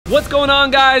What's going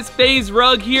on, guys? FaZe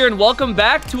Rug here, and welcome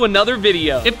back to another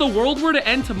video. If the world were to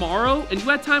end tomorrow and you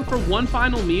had time for one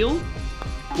final meal,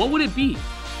 what would it be?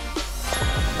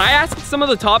 I asked some of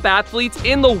the top athletes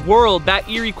in the world that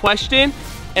eerie question,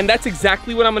 and that's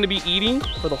exactly what I'm gonna be eating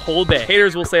for the whole day.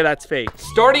 Haters will say that's fake.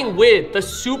 Starting with the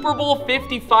Super Bowl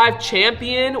 55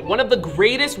 champion, one of the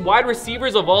greatest wide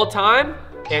receivers of all time,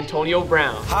 Antonio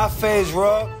Brown. Hi, FaZe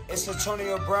Rug. It's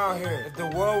Antonio Brown here. If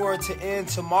the world were to end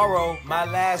tomorrow, my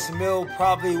last meal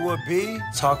probably would be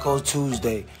Taco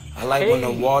Tuesday. I like when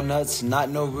the walnuts, not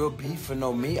no real beef or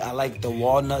no meat. I like the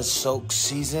walnut soaked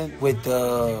seasoned with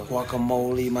the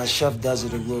guacamole. My chef does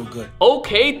it real good.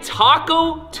 Okay,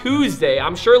 Taco Tuesday.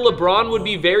 I'm sure LeBron would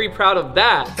be very proud of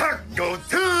that. Taco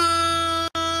Tuesday!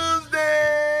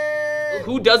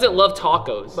 Who doesn't love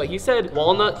tacos? But he said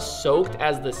walnut soaked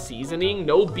as the seasoning.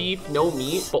 No beef, no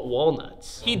meat, but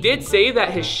walnuts. He did say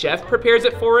that his chef prepares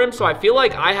it for him, so I feel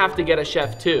like I have to get a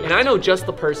chef too. And I know just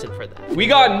the person for that. We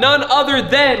got none other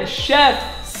than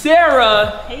Chef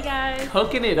Sarah. Hey guys.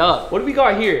 Cooking it up. What do we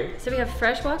got here? So we have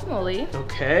fresh guacamole.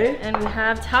 Okay. And we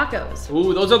have tacos.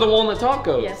 Ooh, those are the walnut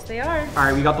tacos. Yes, they are. All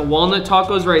right, we got the walnut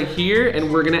tacos right here,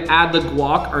 and we're gonna add the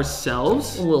guac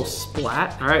ourselves. A little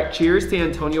splat. All right, cheers to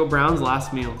Antonio Brown's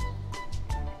last meal.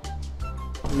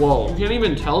 Whoa, you can't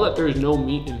even tell that there's no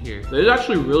meat in here. This is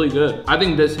actually really good. I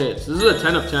think this hits. This is a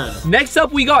 10 of 10. Next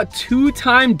up, we got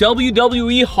two-time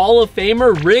WWE Hall of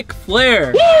Famer Ric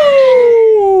Flair.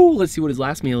 Woo! Let's see what his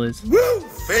last meal is. Woo!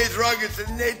 FaZe Rug, it's a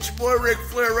nature boy Ric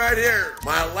Flair right here.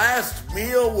 My last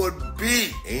meal would be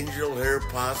angel hair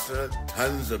pasta,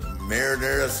 tons of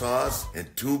marinara sauce, and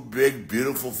 2 big,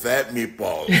 beautiful, fat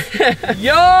meatballs.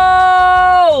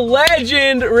 Yo!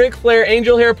 Legend Ric Flair,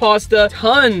 angel hair pasta,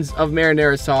 tons of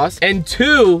marinara sauce, and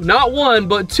 2, not 1,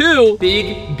 but 2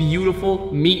 big, beautiful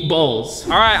meatballs.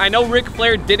 All right, I know Ric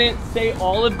Flair didn't say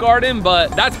Olive Garden,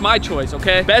 but that's my choice,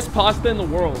 okay? Best pasta in the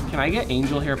world. Can I get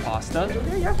angel hair pasta?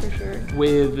 Yeah, for sure.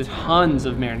 With tons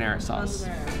of marinara sauce.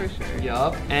 For sure.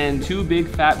 Yup. And 2 big,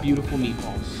 fat, beautiful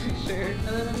meatballs. Sure.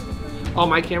 Oh,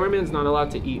 my cameraman's not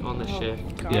allowed to eat on the shift.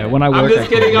 Yeah, when I work. I'm just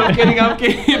kidding, I'm kidding, I'm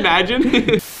kidding.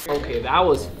 Imagine. Okay, that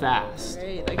was fast.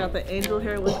 Great, I got the angel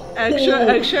hair with extra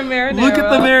marinara. Look at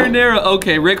the marinara.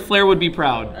 Okay, Ric Flair would be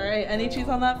proud. All right, any cheese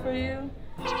on that for you?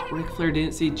 Ric Flair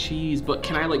didn't say cheese, but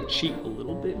can I like cheat a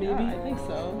little bit maybe? Yeah, I think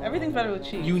so. Everything's better with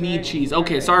cheese. You need right? cheese.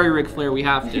 Okay, sorry Ric Flair, we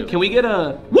have to. Can we get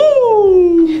a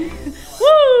woo?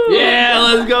 Woo! Yeah,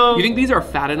 let's go. You think these are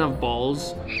fat enough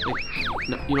balls? Like,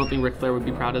 no, you don't think Ric Flair would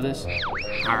be proud of this?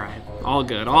 All right, all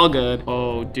good, all good.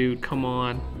 Oh, dude, come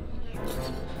on.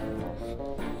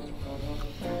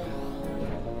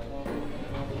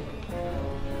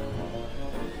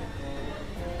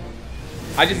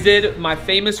 I just did my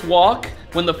famous walk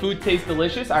when the food tastes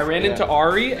delicious. I ran into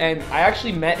Ari and I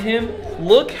actually met him.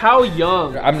 Look how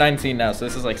young. I'm 19 now, so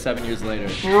this is like 7 years later.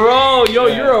 Bro, yo,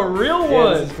 you're a real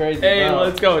one. This is crazy, hey, bro.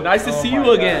 let's go. Nice to see you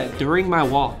God. again. During my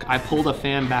walk, I pulled a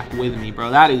fan back with me,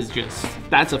 bro. That is just,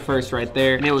 that's a first right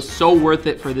there. And it was so worth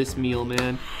it for this meal,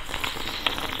 man.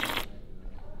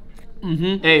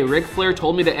 Hey, Ric Flair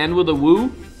told me to end with a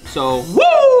woo, so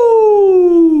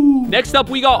woo! Next up,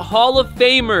 we got Hall of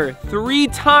Famer,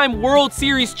 3-time World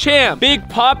Series champ, Big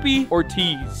Papi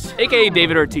Ortiz, AKA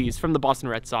David Ortiz from the Boston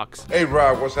Red Sox. Hey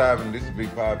Rob, what's happening? This is Big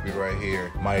Papi right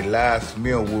here. My last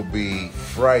meal will be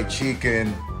fried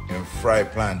chicken and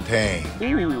fried plantain.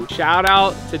 Ooh, shout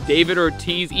out to David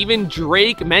Ortiz. Even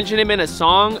Drake mentioned him in a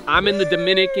song. I'm in the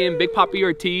Dominican, Big Papi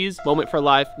Ortiz. Moment for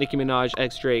life, Nicki Minaj,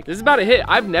 x Drake. This is about a hit.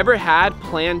 I've never had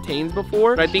plantains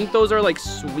before, but I think those are like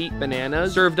sweet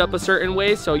bananas served up a certain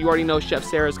way. So you already know Chef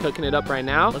Sarah's cooking it up right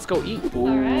now. Let's go eat. All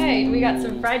right, we got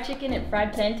some fried chicken and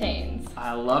fried plantains.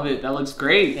 I love it. That looks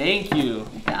great. Thank you.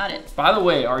 Got it. By the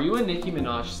way, are you a Nicki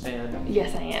Minaj stan?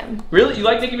 Yes, I am. Really? You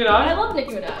like Nicki Minaj? I love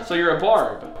Nicki Minaj. So you're a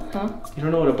barb? Huh? You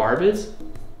don't know what a barb is?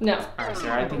 No. All right,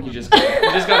 Sarah, I think you just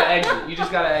gotta exit. You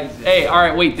just gotta exit. Hey, all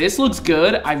right, wait, this looks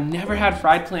good. I've never had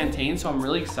fried plantains, so I'm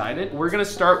really excited. We're gonna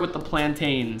start with the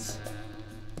plantains.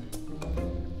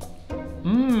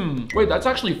 Wait, that's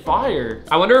actually fire.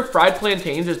 I wonder if fried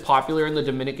plantains is popular in the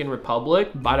Dominican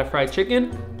Republic. Bite of fried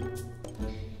chicken,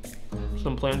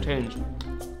 some plantains.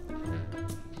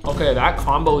 Okay, that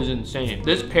combo is insane.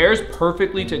 This pairs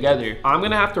perfectly together. I'm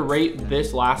gonna have to rate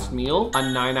this last meal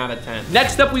a 9 out of 10.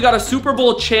 Next up, we got a Super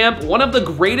Bowl champ, one of the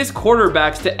greatest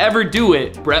quarterbacks to ever do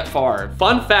it, Brett Favre.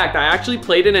 Fun fact, I actually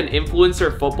played in an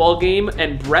influencer football game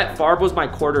and Brett Favre was my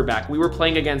quarterback. We were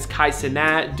playing against Kai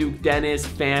Cenat, Duke Dennis,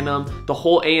 Phantom, the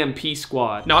whole AMP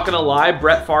squad. Not gonna lie,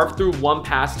 Brett Favre threw one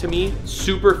pass to me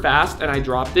super fast and I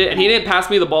dropped it and he didn't pass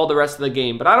me the ball the rest of the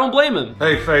game, but I don't blame him.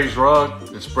 Hey, FaZe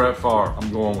Rug, it's Brett Favre.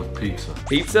 I'm going going with pizza.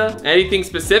 Pizza? Anything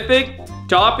specific?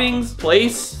 Toppings?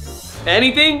 Place?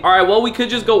 Anything? All right, well, we could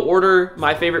just go order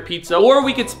my favorite pizza, or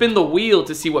we could spin the wheel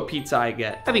to see what pizza I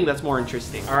get. I think that's more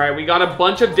interesting. All right, we got a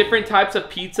bunch of different types of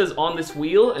pizzas on this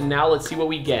wheel, and now let's see what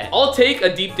we get. I'll take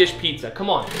a deep dish pizza,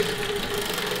 come on.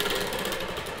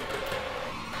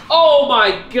 Oh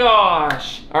my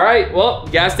gosh. All right, well,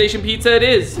 gas station pizza it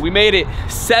is. We made it.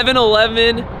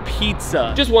 7-Eleven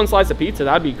pizza. Just one slice of pizza,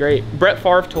 that'd be great. Brett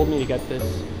Favre told me to get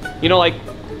this. You know, like,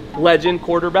 legend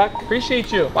quarterback.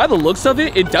 Appreciate you. By the looks of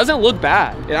it, it doesn't look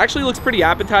bad. It actually looks pretty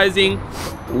appetizing.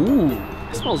 Ooh,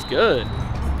 it smells good.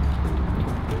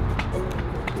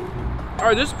 All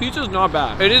right, this pizza is not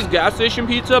bad. It is gas station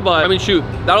pizza, but I mean, shoot,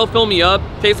 that'll fill me up.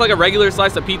 Tastes like a regular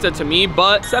slice of pizza to me,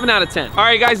 but 7 out of 10. All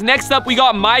right, guys, next up, we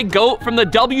got my GOAT from the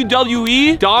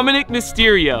WWE, Dominic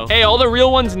Mysterio. Hey, all the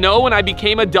real ones know when I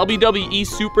became a WWE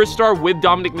superstar with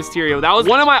Dominic Mysterio. That was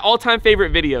one of my all-time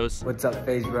favorite videos. What's up,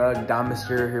 FaZe Rug? Dom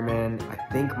Mysterio here, man. I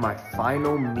think my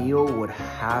final meal would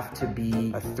have to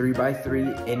be a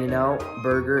 3x3 In-N-Out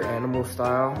burger, animal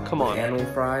style. Come on. Animal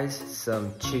fries,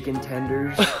 some chicken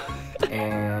tenders,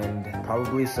 and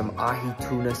probably some ahi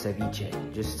tuna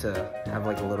ceviche, just to have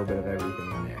like a little bit of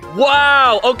everything in there.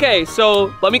 Wow, okay,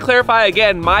 so let me clarify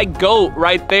again, my GOAT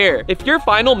right there. If your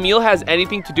final meal has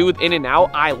anything to do with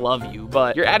In-N-Out, I love you,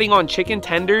 but you're adding on chicken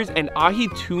tenders and ahi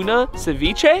tuna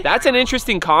ceviche? That's an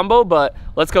interesting combo, but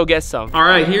let's go get some. All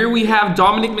right, here we have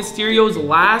Dominic Mysterio's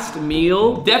last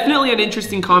meal. Definitely an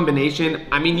interesting combination.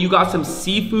 I mean, you got some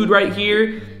seafood right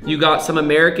here. You got some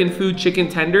American food, chicken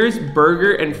tenders,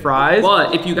 burger, and fries.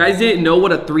 But if you guys didn't know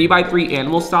what a 3x3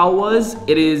 animal style was,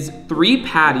 it is 3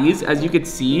 patties, as you could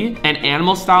see, and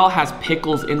animal style has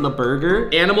pickles in the burger.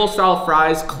 Animal style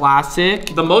fries,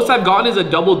 classic. The most I've gotten is a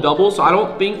double-double, so I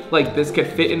don't think like this could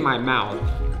fit in my mouth.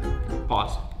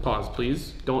 Pause,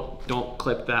 please. Don't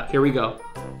clip that. Here we go.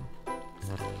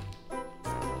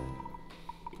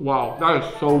 Wow, that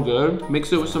is so good.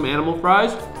 Mix it with some animal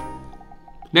fries.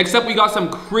 Next up, we got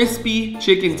some crispy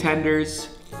chicken tenders.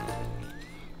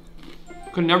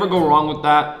 Could never go wrong with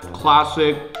that.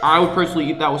 Classic. I would personally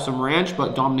eat that with some ranch,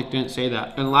 but Dominic didn't say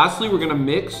that. And lastly, we're gonna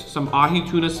mix some ahi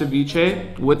tuna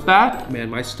ceviche with that. Man,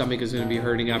 my stomach is gonna be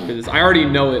hurting after this. I already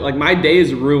know it. Like, my day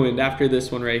is ruined after this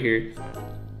one right here.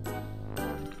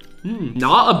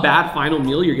 Not a bad final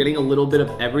meal. You're getting a little bit of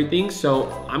everything. So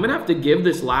I'm gonna have to give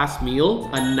this last meal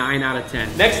a 9 out of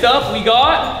 10. Next up, we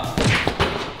got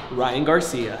Ryan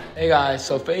Garcia. Hey guys,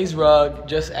 so FaZe Rug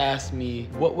just asked me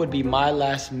what would be my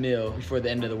last meal before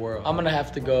the end of the world. I'm gonna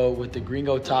have to go with the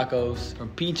Gringo Tacos from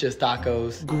Pinches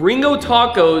Tacos. Gringo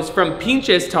Tacos from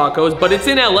Pinches Tacos, but it's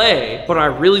in LA. But I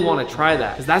really wanna try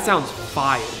that, because that sounds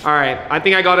fire. All right, I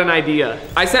think I got an idea.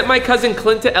 I sent my cousin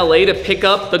Clint to LA to pick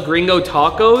up the Gringo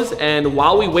Tacos, and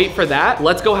while we wait for that,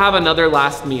 let's go have another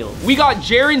last meal. We got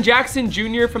Jaren Jackson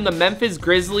Jr. from the Memphis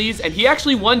Grizzlies, and he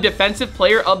actually won Defensive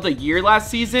Player of the Year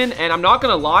last season. And I'm not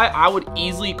gonna lie, I would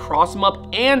easily cross him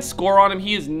up and score on him.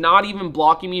 He is not even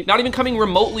blocking me, not even coming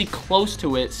remotely close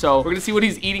to it. So we're gonna see what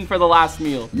he's eating for the last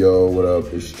meal. Yo, what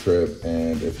up? It's Trip.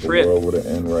 And if the world were to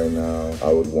end right now,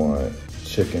 I would want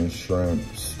chicken, shrimp,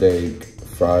 steak,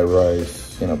 fried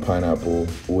rice, and a pineapple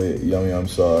with yum yum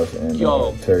sauce and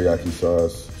teriyaki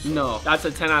sauce. No, that's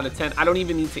a 10 out of 10. I don't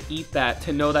even need to eat that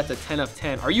to know that's a 10 of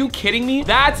 10. Are you kidding me?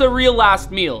 That's a real last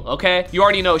meal, okay? You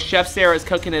already know Chef Sarah is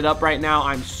cooking it up right now.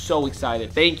 I'm so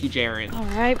excited. Thank you, Jaren. All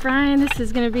right, Brian, this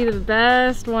is gonna be the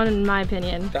best one in my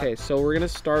opinion. Okay, so we're gonna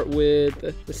start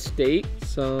with the steak,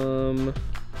 some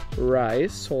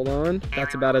rice, hold on.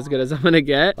 That's about as good as I'm gonna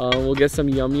get. We'll get some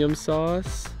yum yum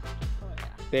sauce.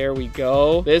 There we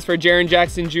go. This is for Jaren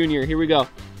Jackson Jr., here we go.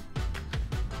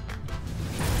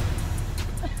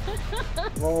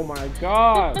 Oh my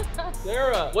God.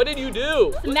 Sarah, what did you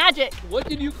do? Magic. What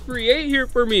did you create here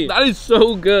for me? That is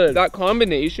so good. That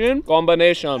combination. All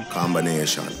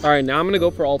right, now I'm gonna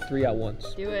go for all 3 at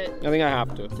once. Do it. I think I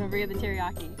have to. Don't forget the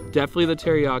teriyaki. Definitely the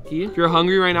teriyaki. If you're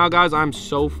hungry right now, guys, I'm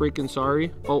so freaking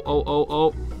sorry.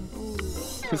 Oh.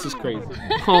 This is crazy.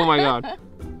 Oh my God.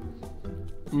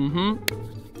 Well,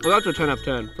 that's a 10 out of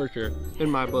 10 for sure, in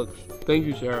my books. Thank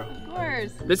you, Sarah. Of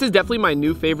course. This is definitely my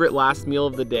new favorite last meal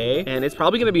of the day, and it's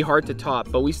probably gonna be hard to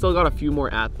top, but we still got a few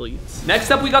more athletes.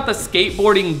 Next up, we got the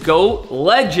skateboarding GOAT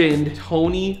legend,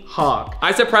 Tony Hawk.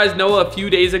 I surprised Noah a few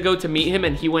days ago to meet him,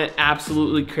 and he went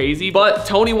absolutely crazy, but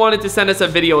Tony wanted to send us a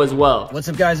video as well. What's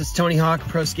up, guys? It's Tony Hawk,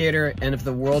 pro skater, and if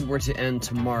the world were to end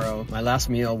tomorrow, my last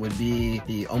meal would be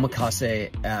the omakase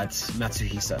at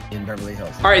Matsuhisa in Beverly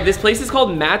Hills. All right, this place is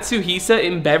called Matsuhisa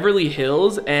in Beverly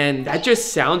Hills, and that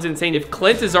just sounds insane. saying if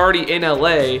Clint is already in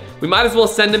LA, we might as well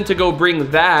send him to go bring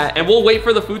that, and we'll wait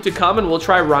for the food to come and we'll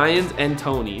try Ryan's and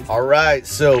Tony's. All right,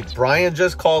 so Brian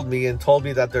just called me and told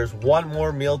me that there's one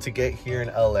more meal to get here in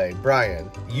LA. Brian,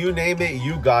 you name it,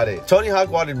 you got it. Tony Hawk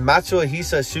wanted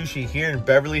Matsuhisa sushi here in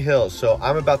Beverly Hills, so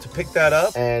I'm about to pick that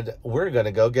up and we're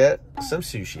gonna go get some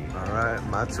sushi. All right,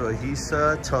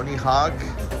 Matsuhisa, Tony Hawk.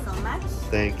 Thank you so much.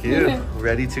 Thank you.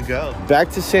 Ready to go. Back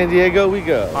to San Diego we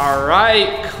go. All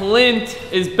right, Clint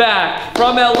is back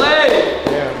from LA.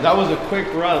 Yeah, that was a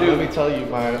quick run. Dude. Let me tell you,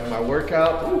 my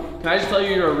workout. Can I just tell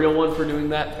you you're a real one for doing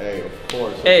that? Hey, of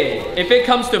course. Hey, if it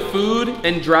comes to food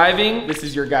and driving, this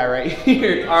is your guy right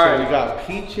here. All right. So we got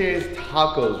Pinche's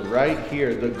Tacos right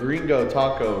here, the Gringo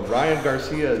Taco, Ryan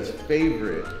Garcia's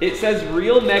favorite. It says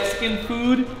real Mexican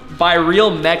food by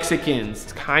real Mexicans.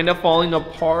 It's kind of falling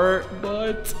apart,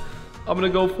 but I'm gonna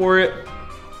go for it.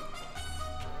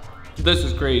 This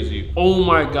is crazy. Oh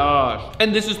my gosh.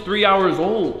 And this is 3 hours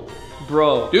old.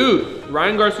 Bro, dude,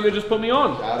 Ryan Garcia just put me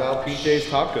on. Shout out PJ's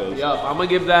Tacos. Yup, I'm gonna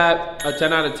give that a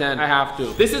 10 out of 10. I have to.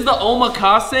 This is the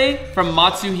omakase from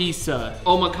Matsuhisa.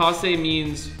 Omakase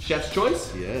means chef's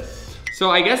choice? Yes. So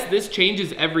I guess this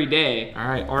changes every day. All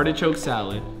right, artichoke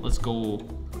salad. Let's go.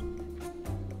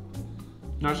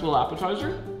 Nice little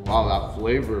appetizer. Wow, that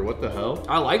flavor, what the hell?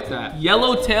 I like that.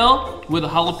 Yellowtail with a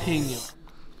jalapeno.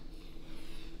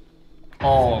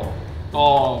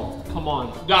 Oh, come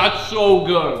on. That's so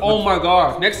good. Oh my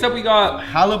gosh. Next up we got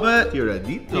halibut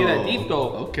tiradito.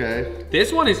 Tiradito. Okay.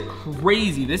 This one is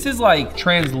crazy. This is like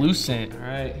translucent. All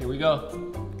right, here we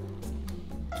go.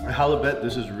 Halibut,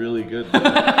 this is really good.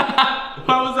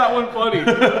 How was that one funny?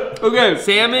 Okay,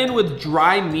 salmon with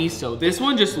dry miso. This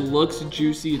one just looks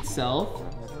juicy itself.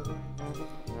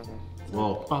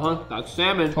 Whoa. That's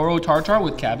salmon. Toro tartar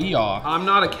with caviar. I'm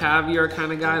not a caviar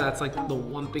kind of guy. That's like the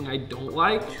one thing I don't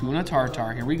like. Tuna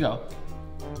tartar, here we go.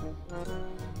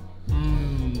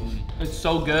 It's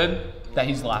so good that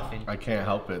he's laughing. I can't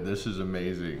help it, this is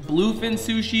amazing. Bluefin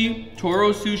sushi,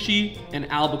 Toro sushi, and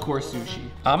albacore sushi.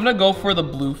 I'm gonna go for the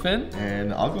bluefin.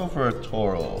 And I'll go for a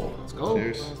Toro. Let's go.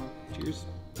 Cheers. Cheers.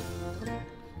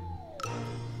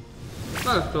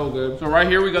 That's so good. So right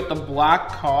here we got the black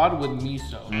cod with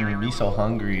miso. Me so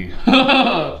hungry.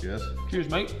 Yes. Cheers,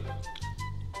 mate.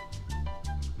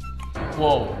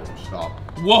 Whoa. Stop.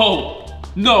 Whoa.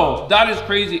 No, that is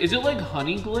crazy. Is it like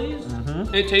honey glazed?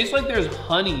 It tastes like there's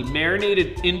honey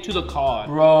marinated into the cod.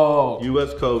 Bro.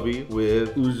 US Kobe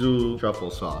with uzu truffle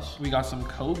sauce. We got some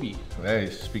Kobe. Hey,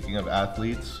 speaking of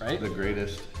athletes, right? The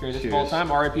greatest. Greatest of all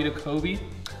time, RIP to Kobe.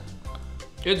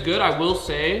 It's good, I will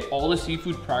say, all the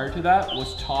seafood prior to that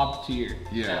was top tier.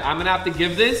 Yeah. I'm gonna have to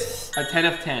give this a 10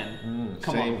 of 10.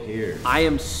 Come Same on. here. I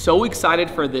am so excited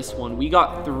for this one. We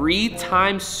got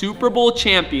 3-time Super Bowl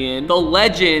champion, the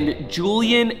legend,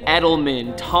 Julian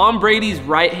Edelman, Tom Brady's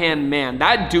right-hand man.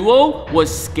 That duo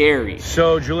was scary.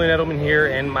 So Julian Edelman here,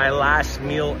 and my last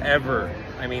meal ever.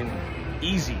 I mean,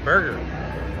 easy, burger.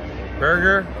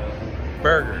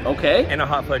 Okay. And a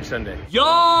hot fudge sundae. Yo,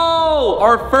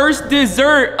 our first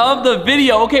dessert of the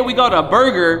video. Okay, we got a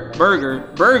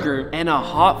burger, and a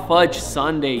hot fudge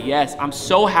sundae. Yes, I'm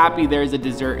so happy there's a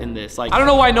dessert in this. Like, I don't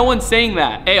know why no one's saying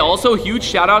that. Hey, also huge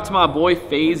shout out to my boy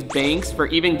FaZe Banks for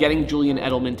even getting Julian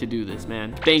Edelman to do this,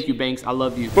 man. Thank you, Banks, I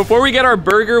love you. Before we get our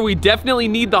burger, we definitely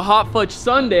need the hot fudge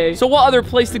sundae. So what other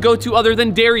place to go to other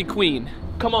than Dairy Queen?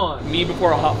 Come on, me before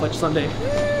a hot fudge sundae.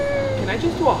 Can I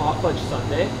just do a hot fudge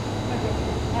sundae?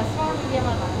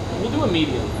 We'll do a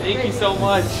medium. Thank you so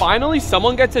much. Finally,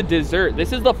 someone gets a dessert.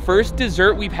 This is the first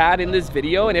dessert we've had in this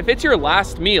video, and if it's your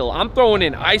last meal, I'm throwing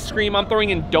in ice cream, I'm throwing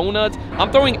in donuts,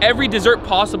 I'm throwing every dessert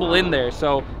possible in there.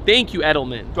 So thank you,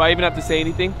 Edelman. Do I even have to say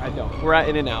anything? I don't. We're at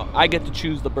In-N-Out. I get to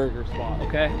choose the burger spot,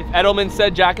 okay? If Edelman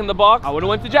said Jack in the Box, I would've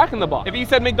went to Jack in the Box. If he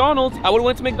said McDonald's, I would've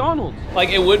went to McDonald's. Like,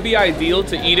 it would be ideal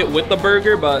to eat it with the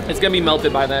burger, but it's gonna be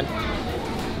melted by then.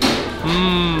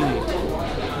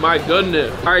 My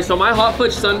goodness. All right, so my hot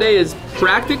fudge sundae is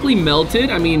practically melted.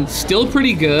 I mean, still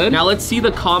pretty good. Now let's see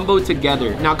the combo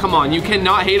together. Now, come on, you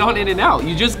cannot hate on In-N-Out.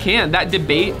 You just can't. That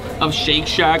debate of Shake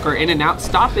Shack or In-N-Out,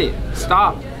 stop it.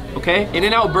 Stop, okay?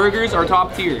 In-N-Out burgers are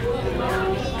top tier.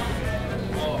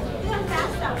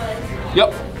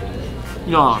 Yep.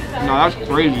 No, that's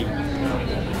crazy.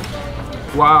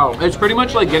 Wow, it's pretty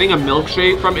much like getting a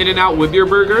milkshake from In-N-Out with your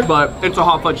burger, but it's a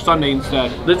hot fudge sundae instead.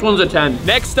 This one's a 10.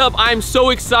 Next up, I'm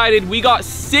so excited. We got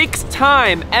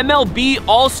 6-time MLB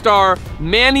All-Star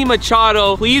Manny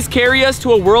Machado. Please carry us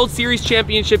to a World Series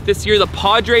championship this year. The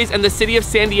Padres and the city of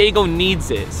San Diego needs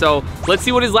it. So let's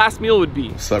see what his last meal would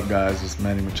be. What's up, guys? It's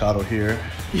Manny Machado here.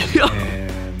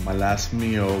 And My last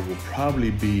meal will probably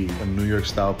be a New York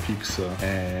style pizza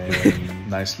and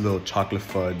nice little chocolate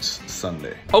fudge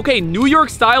sundae. Okay, New York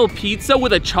style pizza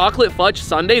with a chocolate fudge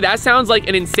sundae. That sounds like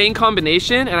an insane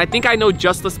combination, and I think I know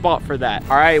just the spot for that.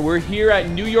 All right, we're here at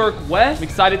New York West. I'm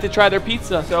excited to try their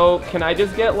pizza. So can I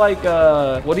just get like,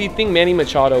 what do you think Manny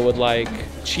Machado would like?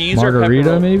 Cheese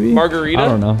margarita, or pepperoni? Maybe? Margarita? I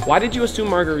don't know. Why did you assume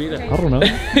margarita? I don't know.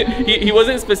 he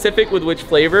wasn't specific with which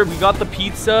flavor. We got the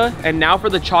pizza, and now for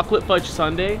the chocolate fudge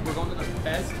sundae, we're going to the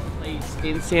best place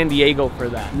in San Diego for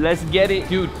that. Let's get it.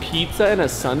 Dude, pizza and a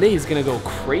sundae is gonna go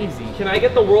crazy. Can I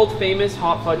get the world famous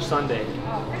hot fudge sundae?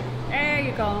 There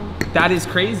you go. That is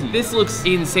crazy. This looks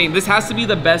insane. This has to be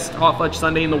the best hot fudge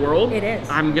sundae in the world. It is.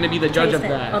 I'm gonna be the judge of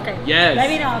Taste it. that. Okay. Yes. Let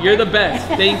me know. You're the best.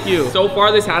 Thank you. So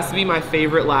far, this has to be my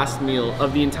favorite last meal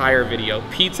of the entire video.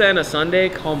 Pizza and a sundae,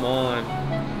 come on.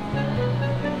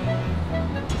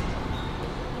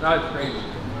 That is crazy.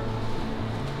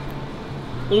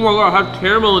 Oh my God, I have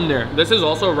caramel in there. This is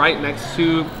also right next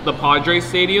to the Padres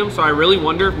Stadium, so I really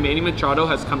wonder if Manny Machado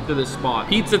has come to this spot.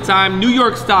 Pizza time, New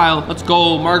York style. Let's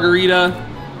go, margarita.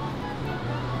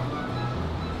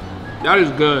 That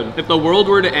is good. If the world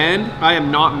were to end, I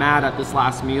am not mad at this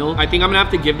last meal. I think I'm gonna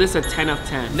have to give this a 10 of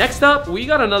 10. Next up, we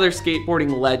got another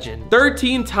skateboarding legend.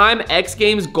 13-time X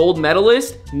Games gold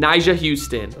medalist, Nyjah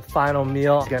Huston. The final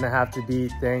meal is gonna have to be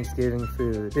Thanksgiving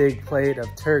food. Big plate of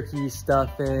turkey,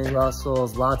 stuffing,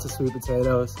 Brussels, lots of sweet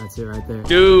potatoes. That's it right there.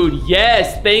 Dude,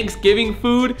 yes, Thanksgiving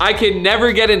food. I can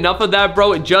never get enough of that,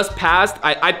 bro. It just passed.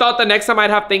 I thought the next time I'd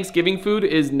have Thanksgiving food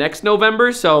is next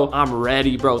November, so I'm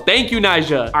ready, bro. Thank you,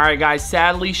 Nyjah. All right, guys.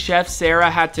 Sadly, Chef Sarah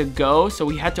had to go, so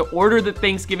we had to order the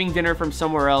Thanksgiving dinner from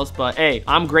somewhere else, but hey,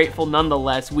 I'm grateful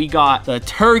nonetheless. We got the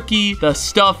turkey, the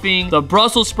stuffing, the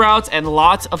Brussels sprouts, and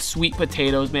lots of sweet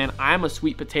potatoes, man. I'm a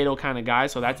sweet potato kind of guy,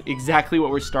 so that's exactly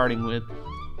what we're starting with.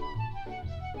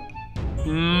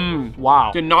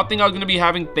 Wow. Did not think I was gonna be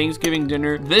having Thanksgiving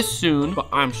dinner this soon, but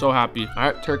I'm so happy.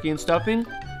 All right, turkey and stuffing.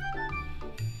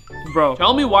 Bro,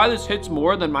 tell me why this hits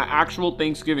more than my actual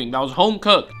Thanksgiving. That was home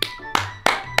cooked.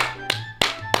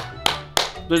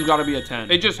 This has gotta be a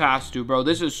 10. It just has to, bro.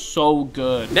 This is so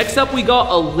good. Next up, we got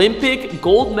Olympic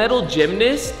gold medal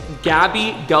gymnast,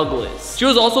 Gabby Douglas. She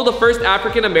was also the first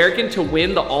African-American to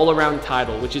win the all-around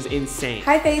title, which is insane.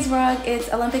 Hi, FaZe Rug.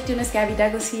 It's Olympic gymnast Gabby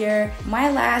Douglas here.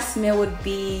 My last meal would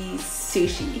be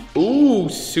sushi. Ooh,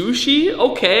 sushi?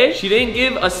 Okay. She didn't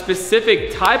give a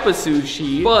specific type of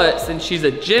sushi, but since she's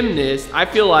a gymnast, I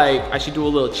feel like I should do a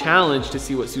little challenge to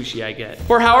see what sushi I get.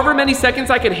 For however many seconds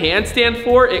I can handstand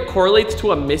for, it correlates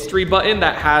to a mystery button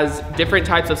that has different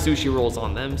types of sushi rolls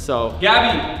on them. So,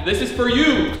 Gabby, this is for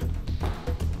you.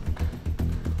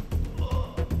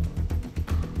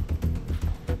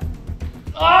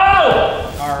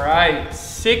 Oh! All right,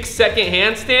 6-second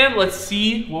handstand. Let's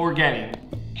see what we're getting.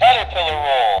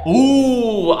 Caterpillar roll.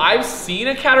 Ooh, I've seen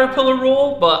a caterpillar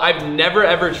roll, but I've never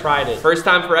ever tried it. First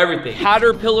time for everything.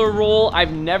 Caterpillar roll,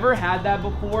 I've never had that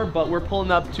before, but we're pulling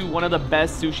up to one of the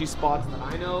best sushi spots that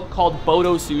I know called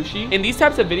Bodo Sushi. In these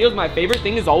types of videos, my favorite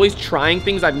thing is always trying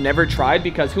things I've never tried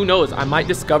because who knows, I might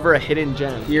discover a hidden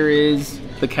gem. Here is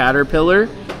the caterpillar.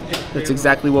 That's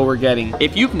exactly what we're getting.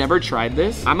 If you've never tried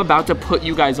this, I'm about to put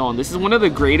you guys on. This is one of the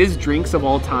greatest drinks of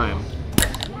all time.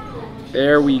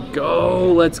 There we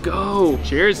go, let's go.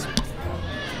 Cheers.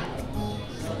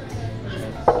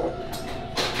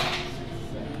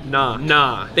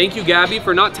 Nah. Thank you, Gabby,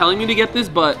 for not telling me to get this,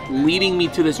 but leading me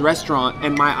to this restaurant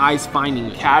and my eyes finding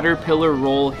it. Caterpillar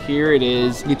roll, here it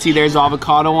is. You can see there's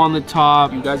avocado on the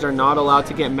top. You guys are not allowed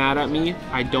to get mad at me.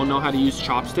 I don't know how to use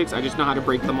chopsticks. I just know how to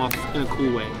break them off in a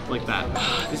cool way, like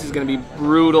that. This is gonna be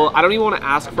brutal. I don't even wanna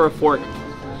ask for a fork.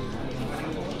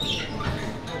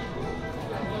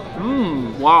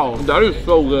 Wow, that is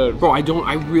so good. Bro,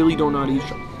 I really don't know how to use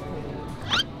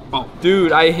chopsticks. Oh,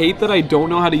 dude, I hate that I don't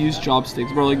know how to use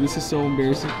chopsticks, bro. Like, this is so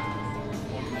embarrassing.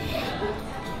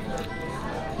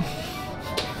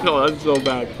 No, that's so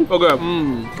bad.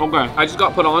 Okay, okay. I just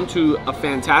got put on to a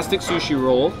fantastic sushi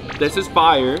roll. This is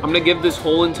fire. I'm gonna give this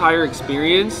whole entire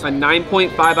experience a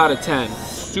 9.5 out of 10.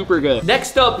 Super good.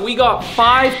 Next up, we got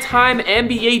 5-time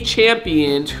NBA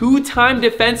champion, 2-time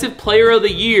defensive player of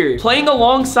the year. Playing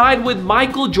alongside with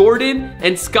Michael Jordan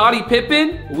and Scottie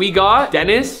Pippen, we got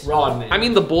Dennis Rodman. I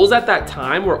mean, the Bulls at that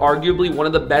time were arguably one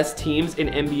of the best teams in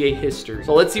NBA history.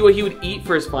 So let's see what he would eat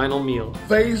for his final meal.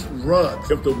 FaZe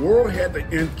Rugs. If the world had to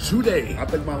end today, I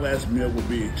think my last meal would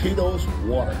be Tito's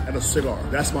water and a cigar.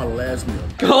 That's my last meal.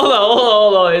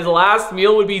 Hold on. His last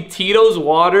meal would be Tito's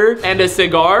water and a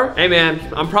cigar. Hey man,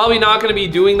 I'm probably not gonna be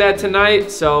doing that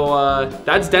tonight, so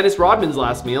that's Dennis Rodman's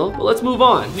last meal. But let's move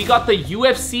on. We got the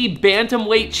UFC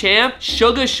Bantamweight champ,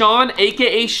 Sugar Sean,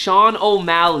 aka Sean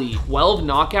O'Malley. 12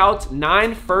 knockouts,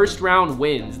 9 first-round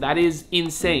wins. That is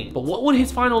insane. But what would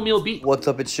his final meal be? What's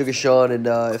up, it's Sugar Sean, and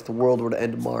if the world were to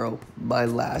end tomorrow, my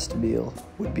last meal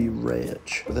would be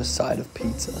ranch with a side of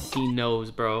pizza. He knows,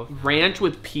 bro. Ranch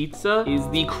with pizza is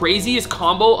the craziest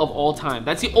combo of all time.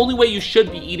 That's the only way you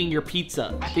should be eating your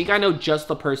pizza. I think I know just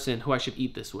the person who I should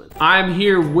eat this with. I'm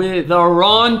here with the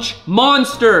Ranch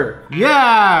Monster.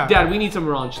 Yeah. Dad, we need some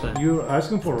ranch then. You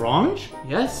asking for ranch?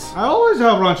 Yes. I always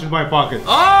have ranch in my pocket.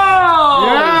 Oh!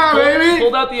 Yeah, baby.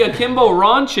 Pulled out the Akimbo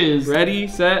ranches. Ready,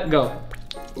 set, go.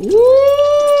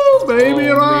 Ooh, baby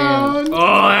ranch.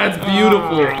 Oh, that's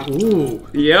beautiful. Ooh.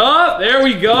 Yup, there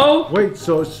we go. Wait,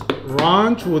 so it's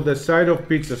ranch with the side of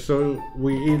pizza. So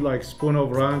we eat like spoon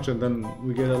of ranch and then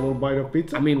we get a little bite of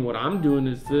pizza? I mean, what I'm doing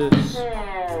is this.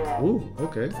 Ooh,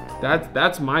 okay.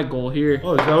 That's my goal here.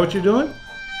 Oh, is that what you're doing?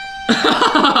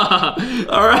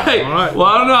 All right. Well,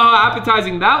 I don't know how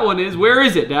appetizing that one is. Where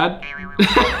is it, Dad?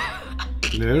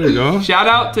 There we go. Shout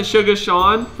out to Sugar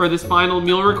Sean for this final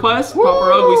meal request. Papa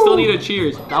Rug, we still need a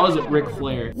cheers. That was Ric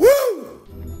Flair. Woo!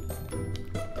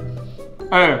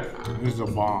 Hey. This is a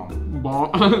bomb.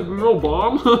 Bomb? No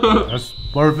bomb? That's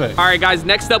perfect. All right, guys,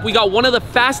 next up, we got one of the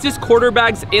fastest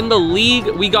quarterbacks in the league.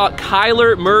 We got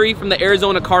Kyler Murray from the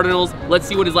Arizona Cardinals. Let's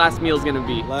see what his last meal is gonna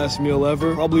be. Last meal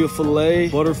ever, probably a filet,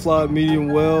 butterfly medium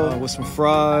well, with some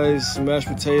fries, some mashed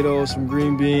potatoes, some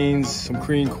green beans, some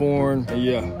cream corn, and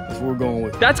yeah, that's what we're going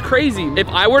with. That's crazy. If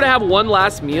I were to have one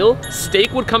last meal,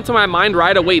 steak would come to my mind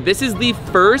right away. This is the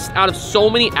first out of so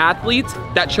many athletes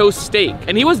that chose steak.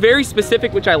 And he was very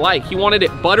specific, which I like. He wanted it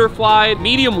butterfly,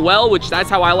 medium well, which that's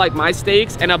how I like my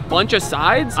steaks, and a bunch of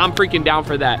sides. I'm freaking down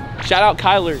for that. Shout out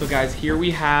Kyler. So guys, here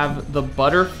we have the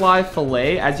butterfly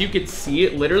filet. As you can see,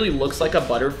 it literally looks like a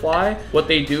butterfly. What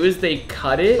they do is they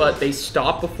cut it, but they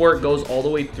stop before it goes all the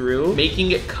way through,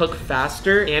 making it cook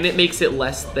faster, and it makes it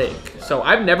less thick. So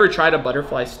I've never tried a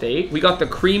butterfly steak. We got the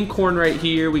cream corn right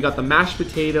here. We got the mashed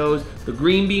potatoes, the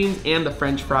green beans, and the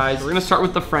French fries. We're gonna start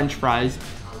with the French fries.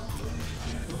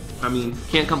 I mean,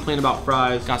 can't complain about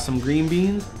fries. Got some green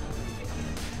beans.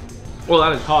 Oh,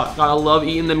 that is hot. Gotta love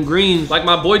eating them greens. Like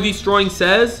my boy Destroying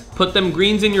says, put them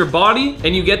greens in your body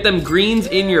and you get them greens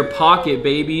in your pocket,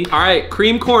 baby. All right,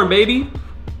 cream corn, baby.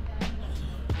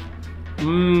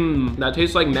 Mmm, that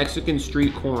tastes like Mexican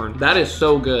street corn. That is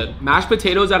so good. Mashed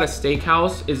potatoes at a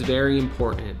steakhouse is very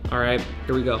important. All right,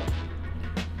 here we go.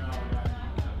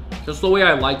 Just the way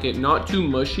I like it, not too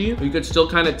mushy. You could still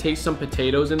kind of taste some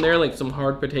potatoes in there, like some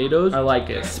hard potatoes. I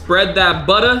like it. Spread that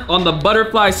butter on the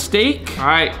butterfly steak. All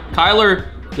right, Kyler,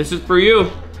 this is for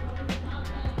you.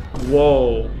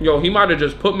 Whoa. Yo, he might have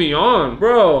just put me on.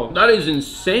 Bro, that is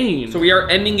insane. So we are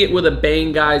ending it with a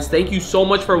bang, guys. Thank you so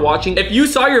much for watching. If you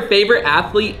saw your favorite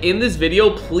athlete in this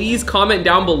video, please comment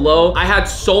down below. I had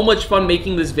so much fun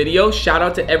making this video. Shout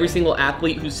out to every single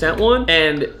athlete who sent one.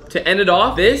 And to end it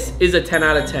off, this is a 10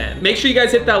 out of 10. Make sure you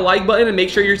guys hit that like button and make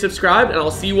sure you're subscribed, and I'll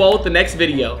see you all with the next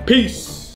video. Peace.